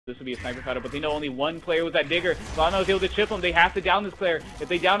this would be a sniper battle, but they know only one player was that Digger. Lala was able to chip him. They have to down this player. If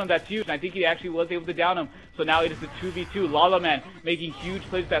they down him, that's huge, and I think he actually was able to down him. So now it is the 2v2. Lala Man making huge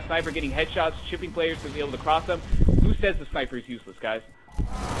plays with that sniper, getting headshots, chipping players to be able to cross them. Who says the sniper is useless, guys?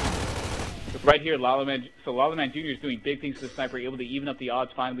 Right here, Lalaman. So Lalaman Jr. is doing big things to the sniper, able to even up the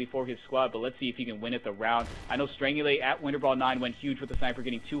odds finally for his squad. But let's see if he can win it the round. I know Strangulate at Winter Brawl 9 went huge with the sniper,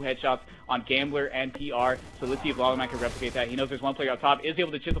 getting 2 headshots on Gambler and PR. So let's see if Lalaman can replicate that. He knows there's one player up top, is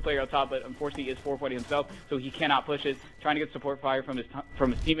able to chip the player up top, but unfortunately is 440 himself, so he cannot push it. Trying to get support fire from his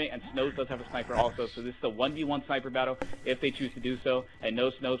teammate, and Snows does have a sniper also. So this is a 1v1 sniper battle if they choose to do so. And no,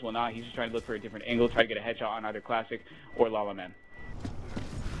 Snows will not. He's just trying to look for a different angle, try to get a headshot on either Classic or Lalaman.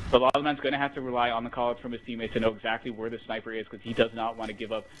 So Lalaman's going to have to rely on the callouts from his teammates to know exactly where the sniper is, because he does not want to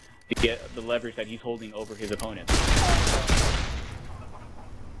give up the leverage that he's holding over his opponent.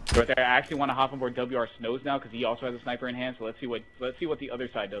 So right there, I actually want to hop on board WR Snows now because he also has a sniper in hand. So let's see what the other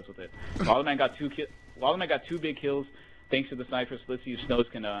side does with it. Lalaman got 2 big kills thanks to the sniper. So let's see if Snows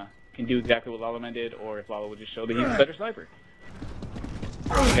can do exactly what Lalaman did, or if Lala will just show that he's a better sniper.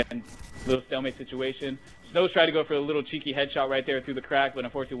 And little stalemate situation. Snows tried to go for a little cheeky headshot right there through the crack, but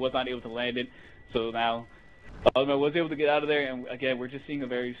unfortunately was not able to land it. So now, Lalaman was able to get out of there, and again, we're just seeing a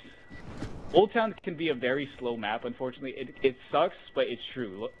very... Old Town can be a very slow map, unfortunately. It sucks, but it's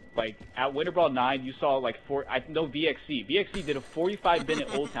true. Like, at Winter Brawl 9, you saw, like, I know VXC. VXC did a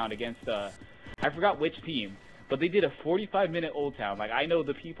 45-minute Old Town against, I forgot which team, but they did a 45-minute Old Town. Like, I know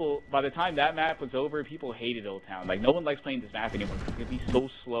the people, by the time that map was over, people hated Old Town. Like, no one likes playing this map anymore because it can be so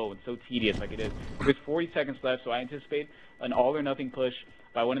slow and so tedious like it is. There's 40 seconds left, so I anticipate an all-or-nothing push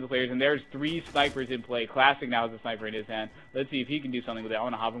by one of the players, and there's 3 snipers in play. Classic now has a sniper in his hand. Let's see if he can do something with it. I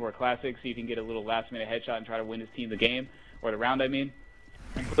want to hop on board Classic, see if he can get a little last-minute headshot and try to win his team the game, or the round, I mean,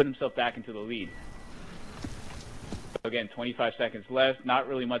 and put himself back into the lead. So again, 25 seconds left. Not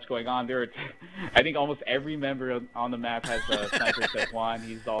really much going on. I think almost every member on the map has a sniper except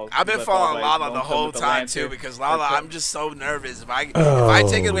Juan. I've been following Lava the whole time too, because Lava, I'm just so nervous. If I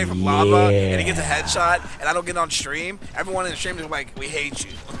take it away from Lava and he gets a headshot and I don't get on stream, everyone in the stream is like, we hate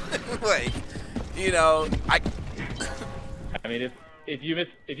you. Like, you know, I mean, if you miss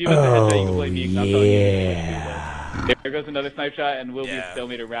the headshot, you can blame me. Yeah. There goes another snipe shot, and we'll be a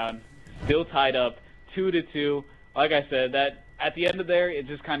stalemate round. Still tied up, 2-2. Like I said, that at the end of there, it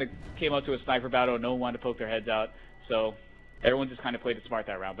just kind of came up to a sniper battle. No one wanted to poke their heads out, so everyone just kind of played it smart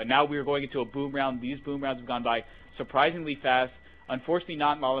that round. But now we're going into a boom round. These boom rounds have gone by surprisingly fast. Unfortunately,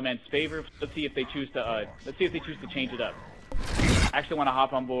 not in Lalaman's favor. Let's see if they choose to change it up. I actually want to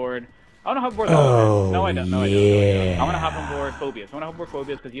hop on board. I want to hop on board Lalaman. No, I don't. No, I don't. I want to hop on board Phobius. I want to hop on board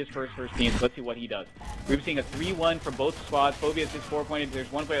Phobius because he is first team. So let's see what he does. We're seeing a 3-1 from both squads. Phobius is 4-pointed.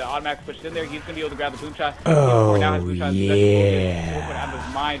 There's one player that automatically pushes in there. He's going to be able to grab the boom shot. Now his boom shot is 4-point out of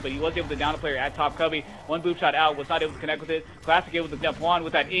his mind, but he was able to down a player at top cubby. One boom shot out, was not able to connect with it. Classic able to jump on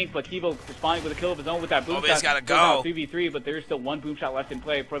with that ink, but Kivo responding with a kill of his own with that boom shot. Gotta go. 3v3, but there's still one boom shot left in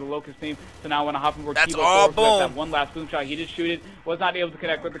play for the Locust team. So now I want to hop on board That's Kivo. all boom. That one last boom shot. He just shoot it. Was not able to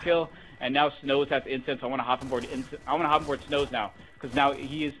connect with the kill. And now Snows has incense. So I want to hop on board Snows now, because now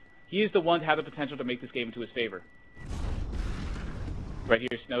he is the one to have the potential to make this game into his favor. Right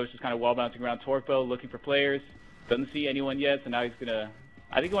here, Snows just kind of wall bouncing around Torpo, looking for players. Doesn't see anyone yet, so now he's gonna.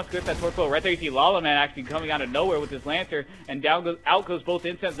 I think he wants to get that Torpo. Right there, you see Lalaman actually coming out of nowhere with his lantern, and out goes both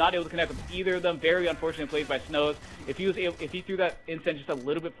incense. Not able to connect with either of them. Very unfortunate plays by Snows. If he threw that incense just a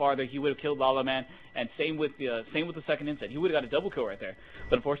little bit farther, he would have killed Lalaman. And same with the second incense. He would have got a double kill right there.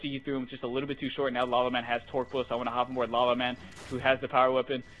 But unfortunately, he threw him just a little bit too short. Now Lalaman has Torpo, so I want to hop on board Lalaman, who has the power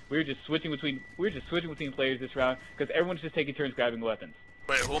weapon. We were just switching between players this round because everyone's just taking turns grabbing weapons.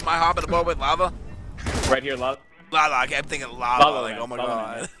 Wait, who am I hopping aboard with? Lava? Right here, Lava. I kept thinking Lava. Like, oh my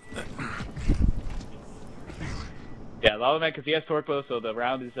god. Yeah, Lalaman, because he has Torpo, so the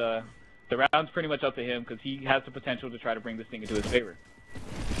round's pretty much up to him because he has the potential to try to bring this thing into his favor.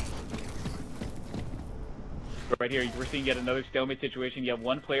 Right here, we're seeing yet another stalemate situation. You have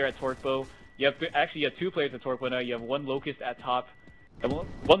one player at Torpo. You have 2 players at Torpo now. You have one Locust at top.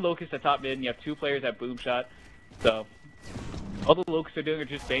 One Locust at top mid, and you have 2 players at Boomshot. So all the Locusts are doing are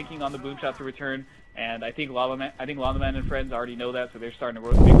just banking on the Boomshot to return. And I think Lalaman and friends already know that, so they're starting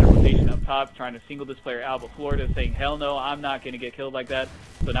to make their rotation up top, trying to single this player out. But Florida is saying, hell no, I'm not going to get killed like that.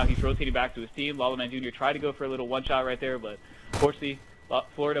 So now he's rotating back to his team. Lalaman Jr. tried to go for a little one-shot right there, but fortunately,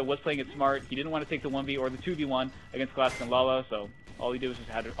 Florida was playing it smart. He didn't want to take the 1v or the 2v1 against Classic and Lala, so all he had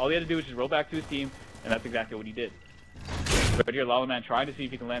to do was just roll back to his team, and that's exactly what he did. Right here, Lalaman trying to see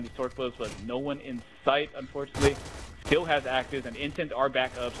if he can land these torque blows, but no one in sight, unfortunately. Still has actives, and intents are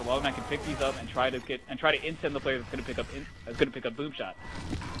back up, so Lalaman can pick these up and try to intent the player that's going to pick up boom shot.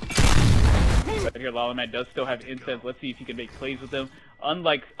 Right here, Lalaman does still have incense. Let's see if he can make plays with him.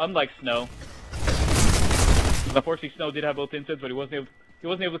 Unlike Snow. Unfortunately, Snow did have both incense, but he wasn't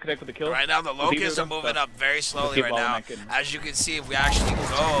able to connect with the kill. Right now, the Locusts are moving up very slowly right now. As you can see, if we actually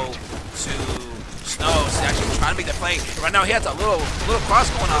go to Snow, he's actually trying to make the play. Right now, he has a little cross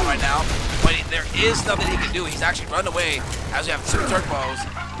going on right now, but there is stuff that he can do. He's actually run away as we have 2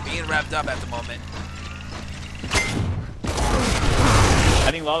 Turquos being wrapped up at the moment. I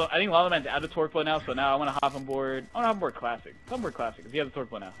think Lalaman's out of Torque Bow now, so now I want to hop on board. I want to hop on board Classic. Hop on board Classic because he has a Torque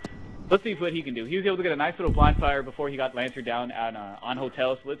Bow now. Let's see what he can do. He was able to get a nice little blind fire before he got Lancer down on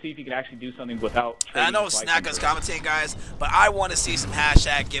Hotel, so let's see if he can actually do something without... I know Snacka's commentating, guys, but I want to see some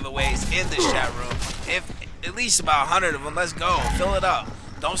hashtag giveaways in this chat room. If at least about 100 of them, let's go. Fill it up.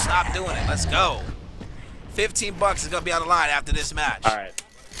 Don't stop doing it. Let's go. $15 is going to be on the line after this match. All right.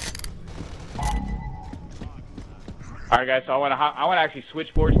 All right, guys. So I want to actually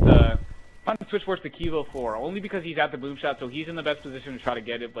switch boards to Kivo 4, only because he's at the boom shot, so he's in the best position to try to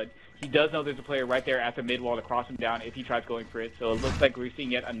get it. But he does know there's a player right there at the mid wall to cross him down if he tries going for it. So it looks like we're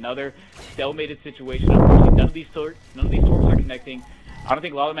seeing yet another stalemated situation. Unfortunately, none of these torques are connecting. I don't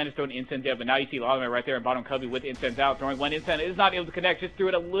think Lalaman is throwing incense yet, but now you see Lalaman right there in bottom cubby with incense out, throwing one incense. Is not able to connect, just threw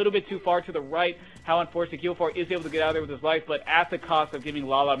it a little bit too far to the right. How unfortunate. Kivo 4 is able to get out of there with his life, but at the cost of giving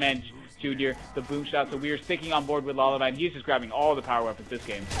Lalaman Jr. the boom shot. So we are sticking on board with Lalaman. He's just grabbing all the power weapons this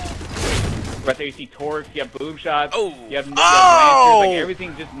game. Right there you see torques, you have boom shots, you have Lancers, like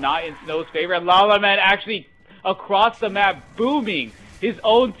everything just not in Snow's favor. And Lalaman actually across the map booming his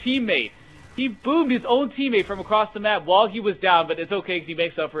own teammate. He boomed his own teammate from across the map while he was down, but it's okay because he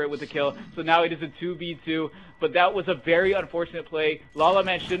makes up for it with the kill. So now it is a 2v2, but that was a very unfortunate play.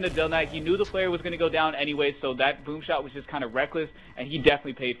 Lalaman shouldn't have done that. He knew the player was going to go down anyway, so that boom shot was just kind of reckless, and he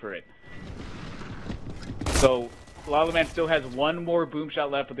definitely paid for it. So Lalaman still has one more boom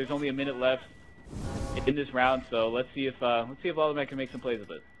shot left, but there's only a minute left in this round. So let's see if Lalaman can make some plays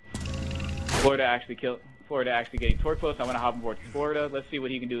with it. Florida actually getting Torque Bow, so I want to hop on board Florida. Let's see what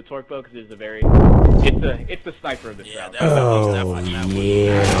he can do with Torque Bow because it's the sniper of this round. Definitely.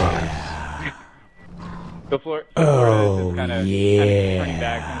 Yeah. So Florida is just kind of turning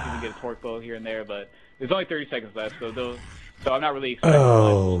back, trying to see if he can get a Torque Bow here and there, but there's only 30 seconds left, so I'm not really expecting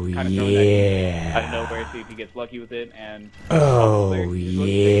much. Kind of throwing that out of nowhere, see if he gets lucky with it. And you have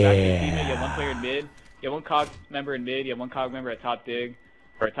one player in mid, you have one COG member in mid, you have one COG member at top dig,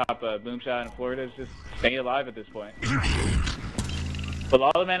 or top boom shot, and Florida is just staying alive at this point. But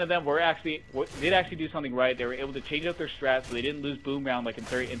Lalaman and them did actually do something right. They were able to change up their strat so they didn't lose boom round like in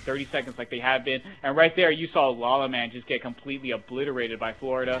 30 seconds like they have been. And right there you saw Lalaman just get completely obliterated by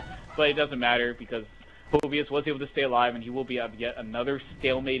Florida. But it doesn't matter because Povius was able to stay alive, and he will be at yet another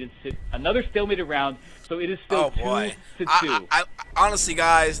stalemated round. So it is still 2-2. I honestly,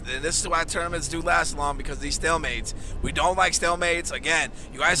 guys, this is why tournaments do last long, because of these stalemates. We don't like stalemates. Again,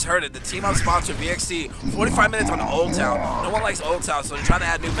 you guys heard it. The team I'm sponsored, VXC, 45 minutes on the Old Town. No one likes Old Town, so they're trying to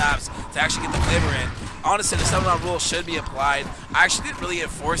add new maps to actually get the flavor in. Honestly, the 7-round rule should be applied. I actually didn't really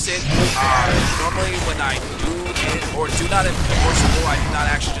enforce it. Normally, when I do or do not enforce the rule, I do not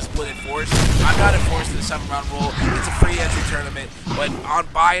actually just split enforce. I'm not enforcing the 7-round rule. It's a free entry tournament, but on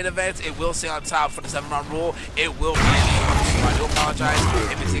buy-in events, it will say on top for the 7-round rule, it will be enforced. So I do apologize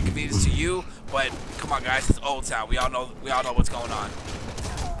if it's inconvenience to you, but come on, guys, it's Old Town. We all know what's going on.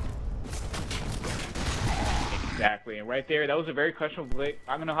 Exactly, and right there, that was a very questionable play.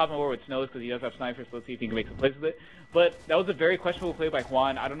 I'm going to hop on board with Snows because he does have snipers, so let's see if he can make some plays with it. But that was a very questionable play by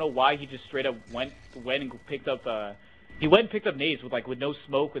Juan. I don't know why he just straight up went and picked up nades with no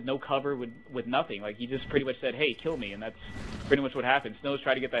smoke, with no cover, with nothing. Like, he just pretty much said, hey, kill me, and that's pretty much what happened. Snows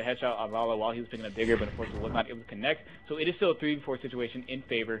tried to get that headshot on Lala while he was picking up Digger, but unfortunately was not able to connect. So it is still a 3v4 situation in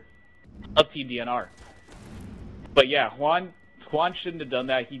favor of Team DNR. But yeah, Juan shouldn't have done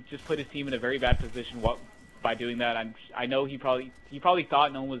that. He just put his team in a very bad position by doing that. I know he probably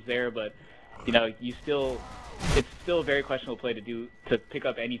thought no one was there, but you know, it's still a very questionable play to pick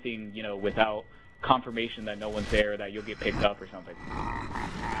up anything, you know, without confirmation that no one's there, that you'll get picked up or something.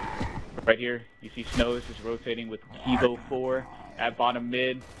 Right here, you see Snows just rotating with Kivo 4 at bottom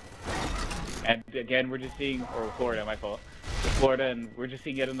mid, and again we're just seeing, or Florida, my fault, Florida, and we're just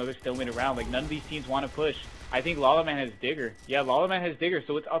seeing yet another stalemate around. Like, none of these teams want to push. I think Lalaman has Digger. Yeah, Lalaman has Digger,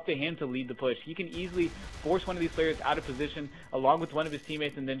 so it's up to him to lead the push. He can easily force one of these players out of position along with one of his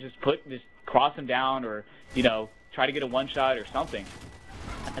teammates and then just cross him down, or, you know, try to get a one-shot or something.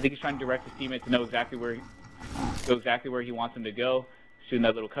 I think he's trying to direct his teammate to know exactly where he wants him to go, shooting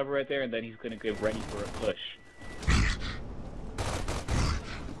that little cover right there, and then he's going to get ready for a push.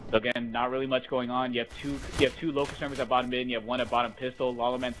 So again, not really much going on. You have two Locust members at bottom mid, and you have one at bottom pistol.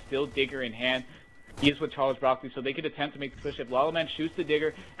 Lalaman still Digger in hand. He is with Charles Broccoli, so they could attempt to make the push. If Lalaman shoots the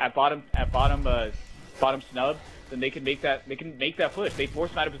Digger at bottom snub, then they can make that push. They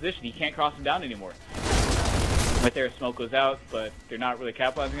force him out of position. He can't cross him down anymore. Right there, smoke goes out, but they're not really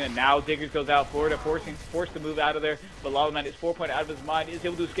capitalizing it. Now Diggers goes out, Florida forced to move out of there, but Lalaman is 4 point out of his mind, is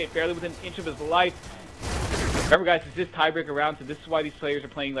able to escape barely within an inch of his life. Remember guys, it's this tiebreaker round, so this is why these players are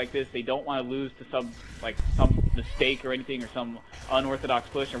playing like this. They don't want to lose to some mistake or anything, or some unorthodox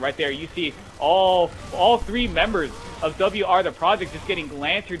push. And right there you see all three members of WR the Project just getting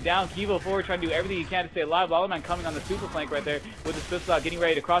lanterned down. Kivo forward trying to do everything he can to stay alive. Lalaman coming on the super flank right there with his pistol out, getting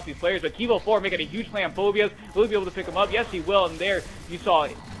ready to cross these players. But Kivo forward making a huge play on Phobias. Will he be able to pick him up? Yes, he will. And there you saw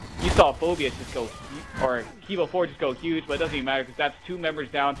Phobias just go, or Kivo 4 just go huge, but it doesn't even matter because that's two members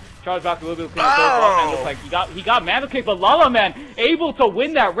down. Charles Broccoli will be able to clean up those. Lalaman looks like he got mantle kicked, but Lalaman able to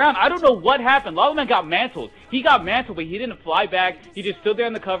win that round. I don't know what happened. Lalaman got mantled. He got mantled, but he didn't fly back. He just stood there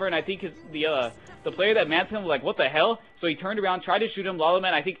in the cover, and I think the player that mantled him was like, what the hell? So he turned around, tried to shoot him.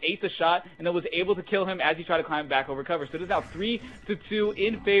 Lalaman, I think, aced the shot, and then was able to kill him as he tried to climb back over cover. So it is now 3-2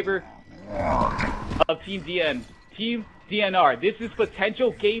 in favor of Team DNR. This is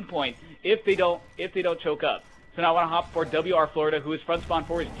potential game point if they don't choke up. So now I want to hop for WR Florida, who is front spawn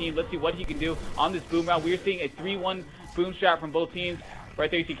for his team. Let's see what he can do on this boom round. We are seeing a 3-1 boom shot from both teams. Right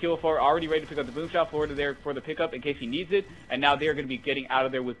there you see Kill 4 already ready to pick up the boom shot. Florida there for the pickup in case he needs it. And now they're going to be getting out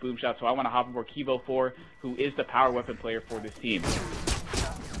of there with boom shots. So I want to hop on for Kivo 4, who is the power weapon player for this team.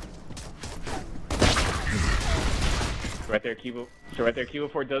 Right there,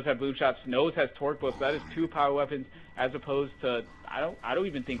 Kivo 4 does have boom shots. Nose has torque bow, so that is two power weapons, as opposed to I don't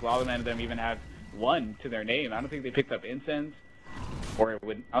even think Lalaman and them even have one to their name. I don't think they picked up incense, or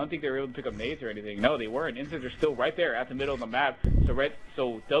I don't think they were able to pick up nades or anything. No, they weren't. Incense are still right there at the middle of the map.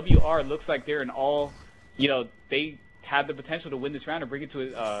 So WR looks like they're in all, they had the potential to win this round or bring it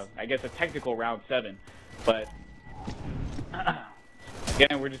to I guess a technical round 7, but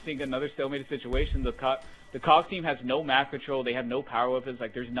again, we're just seeing another stalemated situation. The COG team has no map control. They have no power weapons.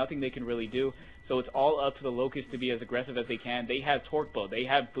 Like, there's nothing they can really do. So it's all up to the Locust to be as aggressive as they can. They have torque bow. They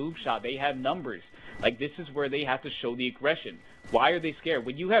have boom shot. They have numbers. Like, this is where they have to show the aggression. Why are they scared?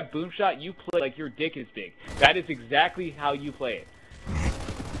 When you have boom shot, you play like your dick is big. That is exactly how you play it.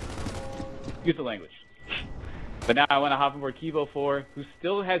 Use the language. But now I want to hop on board Kivo 4, who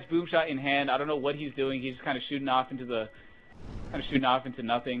still has boom shot in hand. I don't know what he's doing. He's just kind of shooting off into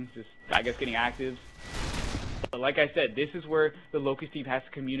nothing. Just, I guess, getting actives. But like I said, this is where the Locust team has to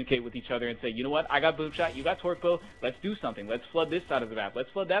communicate with each other and say, you know what, I got boom shot, you got torque bow, let's do something. Let's flood this side of the map. Let's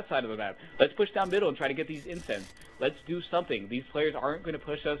flood that side of the map. Let's push down middle and try to get these incense. Let's do something. These players aren't going to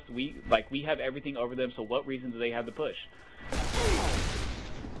push us. We have everything over them, so what reason do they have to push?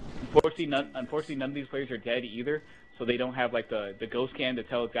 Unfortunately, none of these players are dead either, so they don't have like the ghost cam to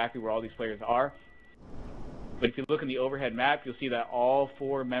tell exactly where all these players are. But if you look in the overhead map, you'll see that all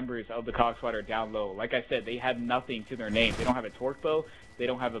 4 members of the COG squad are down low. Like I said, they have nothing to their name. They don't have a torque bow. They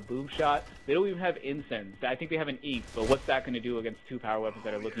don't have a boom shot. They don't even have incense. I think they have an ink, but what's that going to do against 2 power weapons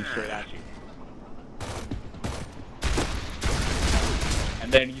that are looking straight at you?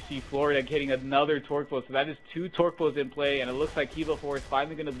 And then you see Florida getting another torque bow. So that is 2 torque bows in play, and it looks like Kivo 4 is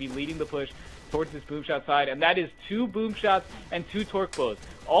finally going to be leading the push towards this boom shot side, and that is 2 boom shots and 2 torque bows.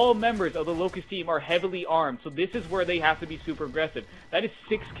 All members of the Locust team are heavily armed, so this is where they have to be super aggressive. That is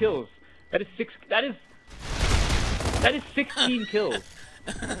 6 kills. That is 16 kills.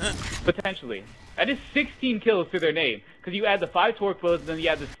 Potentially. That is 16 kills to their name. Because you add the 5 torque bows, and then you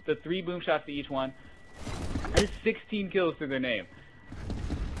add the 3 boom shots to each one. That is 16 kills to their name.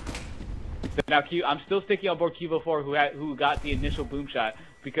 So now I'm still sticking on board Kivo 4, who got the initial boom shot,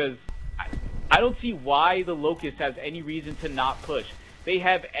 because I don't see why the Locust has any reason to not push. They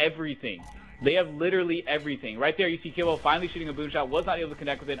have everything. They have literally everything. Right there, you see Kivo finally shooting a boom shot. Was not able to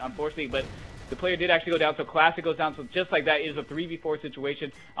connect with it, unfortunately, but the player did actually go down. So Classic goes down. So just like that, it is a 3v4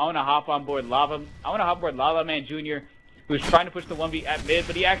 situation. I want to hop on board Lalaman Jr., who's trying to push the 1v at mid,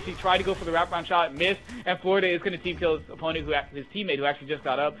 but he actually tried to go for the wraparound shot, missed, and Florida is going to team kill his opponent, his teammate, who actually just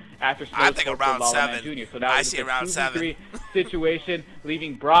got up after I think around 7. Jr. So now I see around 7 situation,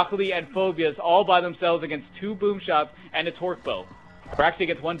 leaving Broccoli and Phobias all by themselves against 2 boom shots and a torque bow. Or actually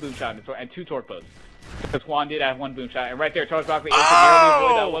against 1 boom shot and 2 torque bows. Because Juan did have 1 boom shot. And right there, Charles Broccoli is barely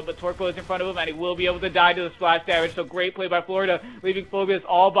avoid that one, but torque bow is in front of him, and he will be able to die to the splash damage. So great play by Florida, leaving Phobias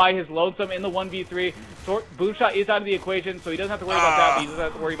all by his lonesome in the 1v3. Boom shot is out of the equation, so he doesn't have to worry about that, but he doesn't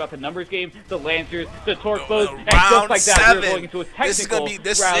have to worry about the numbers game, the Lancers, the torque bows, and just like that, we're going into a technical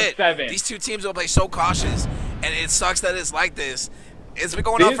round 7. These 2 teams will play so cautious, and it sucks that it's like this. It's been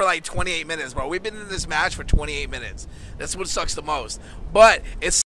going on for like 28 minutes, bro. We've been in this match for 28 minutes. That's what sucks the most. But it's